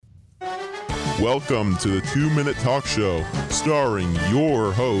Welcome to the 2 Minute Talkshow, starring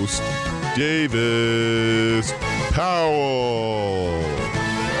your host, Davis Powell.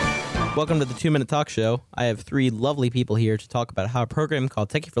 Welcome to the 2 Minute Talkshow. I have three lovely people here to talk about how a program called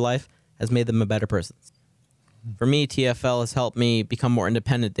Techie for Life has made them a better person. For me, TFL has helped me become more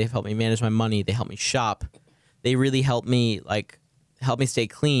independent. They've helped me manage my money. They helped me shop. They really helped me stay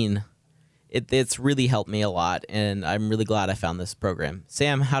clean. It's really helped me a lot, and I'm really glad I found this program.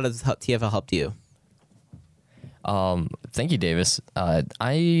 Sam, how does TFL help you? Thank you, Davis.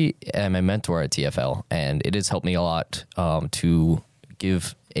 I am a mentor at TFL, and it has helped me a lot to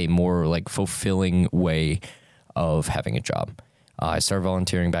give a more fulfilling way of having a job. I started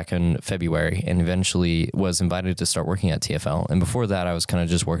volunteering back in February and eventually was invited to start working at TFL. And before that, I was kind of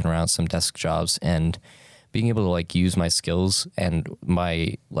just working around some desk jobs, and being able to use my skills and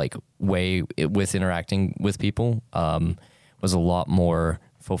my way with interacting with people was a lot more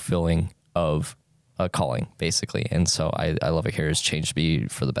fulfilling of a calling, basically. And so I love it here. It's changed me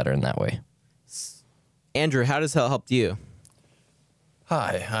for the better in that way. Andrew, how does that help you?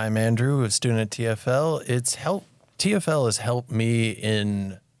 Hi, I'm Andrew, a student at TFL. TFL has helped me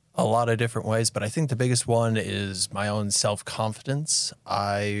in a lot of different ways, but I think the biggest one is my own self-confidence.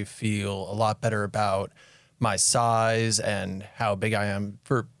 I feel a lot better about my size and how big I am.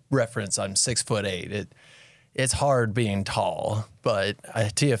 For reference, I'm 6'8". It's hard being tall, but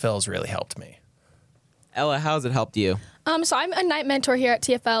TFL has really helped me. Ella, how has it helped you? So I'm a night mentor here at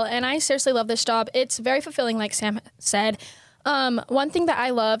TFL, and I seriously love this job. It's very fulfilling, like Sam said. One thing that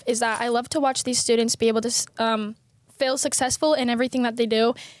I love is that I love to watch these students be able to feel successful in everything that they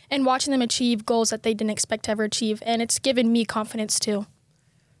do, and watching them achieve goals that they didn't expect to ever achieve. And it's given me confidence too.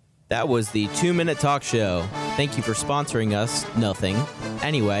 That was the 2 Minute Talk Show. Thank you for sponsoring us. Nothing.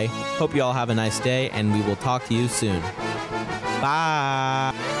 Anyway, hope you all have a nice day, and we will talk to you soon.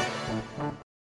 Bye.